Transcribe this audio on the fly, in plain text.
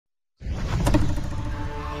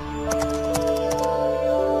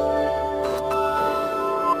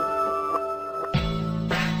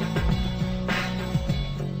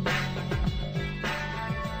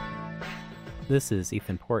This is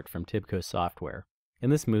Ethan Port from TIBCO Software. In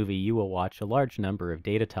this movie, you will watch a large number of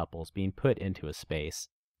data tuples being put into a space,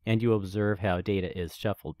 and you will observe how data is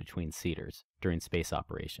shuffled between seeders during space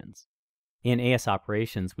operations. In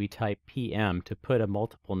ASOperations, we type PM to put a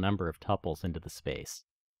multiple number of tuples into the space.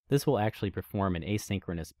 This will actually perform an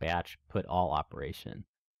asynchronous batch put all operation.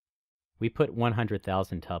 We put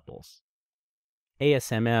 100,000 tuples.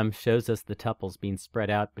 ASMM shows us the tuples being spread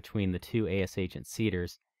out between the two AS agent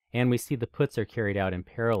seeders, and we see the puts are carried out in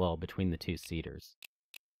parallel between the two seeders.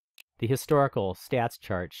 The historical stats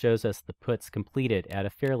chart shows us the puts completed at a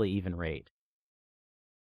fairly even rate.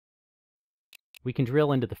 We can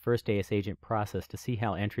drill into the first AS agent process to see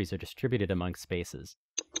how entries are distributed among spaces.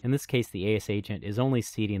 In this case, the AS agent is only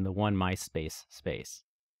seeding the one MySpace space.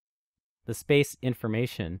 The space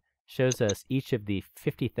information shows us each of the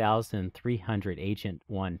 50,300 agent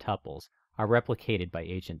 1 tuples are replicated by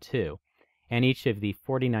agent 2, and each of the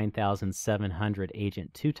 49,700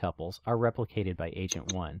 agent 2 tuples are replicated by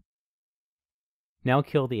agent 1. Now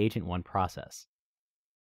kill the agent 1 process.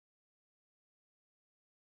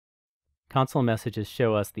 Console messages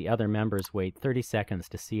show us the other members wait 30 seconds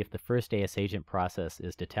to see if the first AS agent process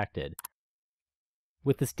is detected.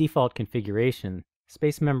 With this default configuration,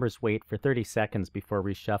 space members wait for 30 seconds before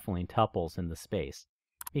reshuffling tuples in the space,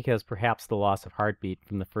 because perhaps the loss of heartbeat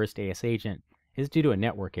from the first AS agent is due to a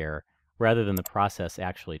network error rather than the process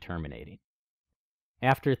actually terminating.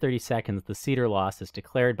 After 30 seconds, the seeder loss is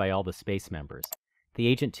declared by all the space members. The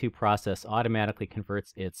agent 2 process automatically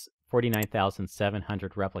converts its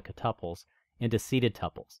 49,700 replica tuples into seeded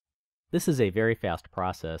tuples. This is a very fast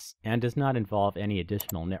process and does not involve any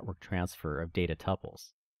additional network transfer of data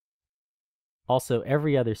tuples. Also,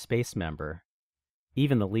 every other space member,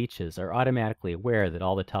 even the leeches, are automatically aware that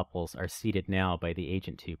all the tuples are seeded now by the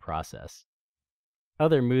agent 2 process.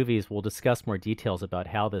 Other movies will discuss more details about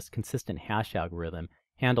how this consistent hash algorithm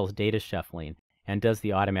handles data shuffling and does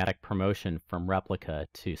the automatic promotion from replica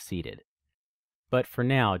to seeded. But for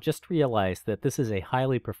now, just realize that this is a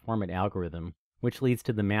highly performant algorithm which leads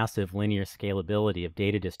to the massive linear scalability of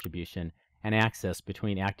data distribution and access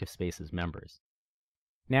between ActiveSpaces members.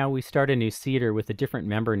 Now we start a new seeder with a different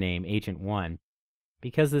member name, agent 1.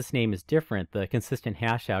 Because this name is different, the consistent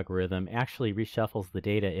hash algorithm actually reshuffles the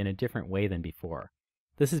data in a different way than before.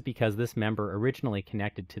 This is because this member originally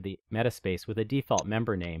connected to the metaspace with a default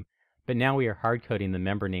member name, but now we are hard-coding the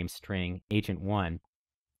member name string, agent 1.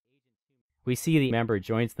 We see the member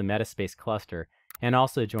joins the metaspace cluster and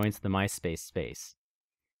also joins the MySpace space.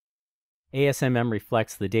 ASMM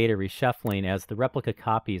reflects the data reshuffling as the replica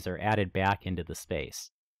copies are added back into the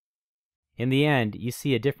space. In the end, you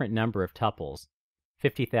see a different number of tuples,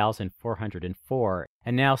 50,404,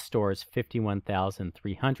 and now stores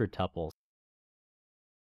 51,300 tuples.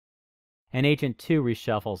 And agent 2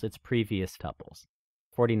 reshuffles its previous tuples,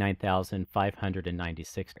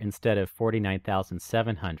 49,596 instead of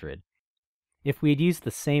 49,700. If we had used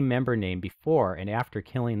the same member name before and after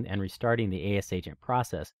killing and restarting the AS agent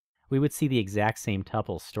process, we would see the exact same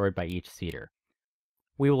tuples stored by each seeder.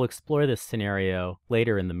 We will explore this scenario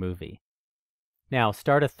later in the movie. Now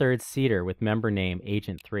start a third seeder with member name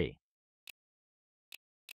agent 3.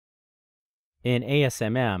 In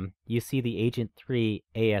ASMM, you see the agent 3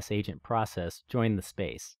 AS agent process join the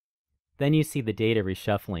space. Then you see the data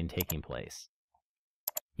reshuffling taking place.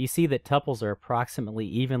 You see that tuples are approximately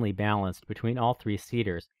evenly balanced between all three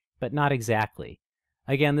seeders, but not exactly.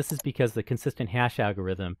 Again, this is because the consistent hash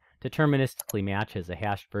algorithm deterministically matches a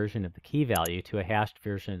hashed version of the key value to a hashed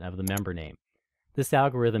version of the member name. This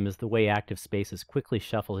algorithm is the way ActiveSpaces quickly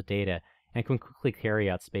shuffles data and can quickly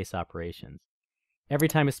carry out space operations. Every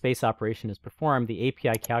time a space operation is performed, the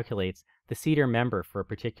API calculates the seeder member for a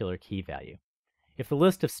particular key value. If the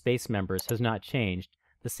list of space members has not changed,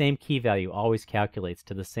 the same key value always calculates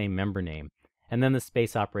to the same member name, and then the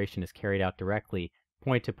space operation is carried out directly,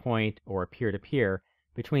 point-to-point or peer-to-peer,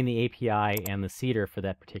 between the API and the seeder for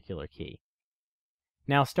that particular key.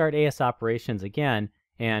 Now start ASOperations again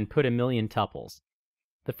and put 1,000,000 tuples.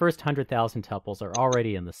 The first 100,000 tuples are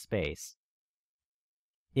already in the space.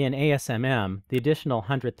 In ASMM, the additional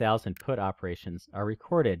 100,000 put operations are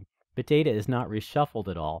recorded, but data is not reshuffled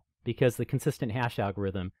at all because the consistent hash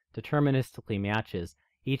algorithm deterministically matches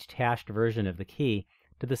each hashed version of the key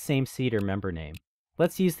to the same seeder member name.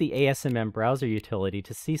 Let's use the ASMM browser utility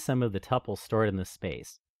to see some of the tuples stored in this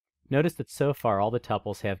space. Notice that so far all the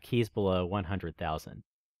tuples have keys below 100,000.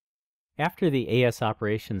 After the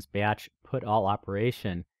ASOperations batch put all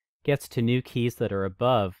operation gets to new keys that are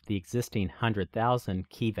above the existing 100,000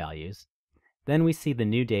 key values, then we see the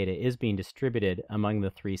new data is being distributed among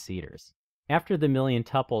the three seeders. After the 1,000,000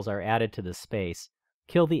 tuples are added to the space,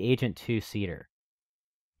 kill the Agent 2 seeder.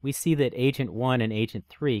 We see that Agent 1 and Agent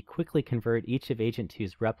 3 quickly convert each of Agent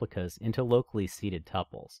 2's replicas into locally seeded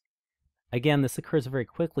tuples. Again, this occurs very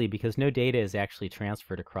quickly because no data is actually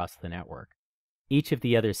transferred across the network. Each of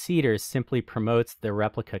the other seeders simply promotes their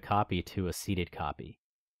replica copy to a seeded copy.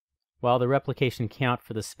 While the replication count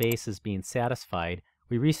for the space is being satisfied,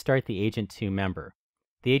 we restart the Agent 2 member.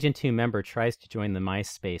 The Agent 2 member tries to join the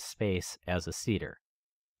MySpace space as a seeder.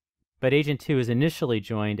 But Agent 2 is initially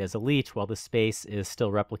joined as a leech while the space is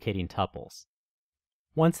still replicating tuples.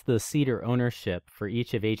 Once the seeder ownership for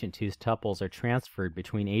each of Agent 2's tuples are transferred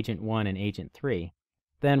between Agent 1 and Agent 3,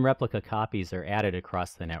 then replica copies are added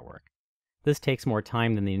across the network. This takes more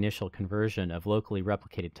time than the initial conversion of locally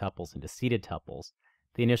replicated tuples into seeded tuples.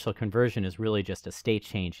 The initial conversion is really just a state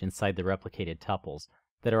change inside the replicated tuples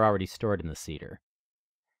that are already stored in the seeder.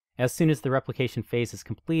 As soon as the replication phase is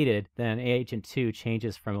completed, then Agent 2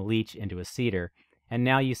 changes from a leech into a seeder, and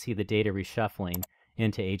now you see the data reshuffling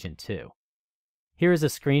into Agent 2. Here is a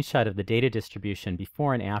screenshot of the data distribution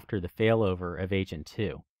before and after the failover of Agent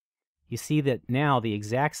 2. You see that now the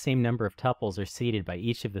exact same number of tuples are seeded by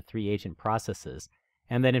each of the 3 agent processes,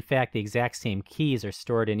 and that in fact the exact same keys are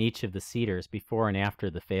stored in each of the seeders before and after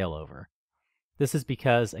the failover. This is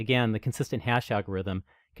because, again, the consistent hash algorithm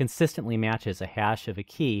consistently matches a hash of a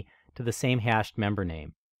key to the same hashed member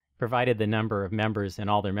name, provided the number of members and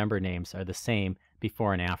all their member names are the same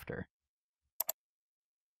before and after.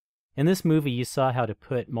 In this movie, you saw how to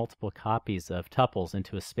put multiple copies of tuples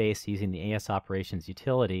into a space using the ASOperations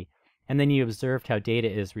utility, and then you observed how data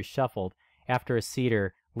is reshuffled after a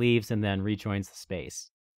seeder leaves and then rejoins the space.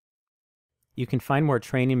 You can find more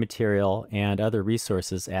training material and other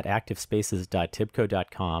resources at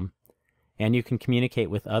activespaces.tibco.com, and you can communicate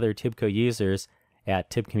with other TIBCO users at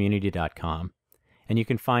tibcommunity.com, and you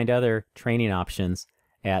can find other training options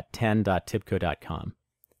at 10.tibco.com.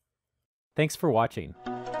 Thanks for watching.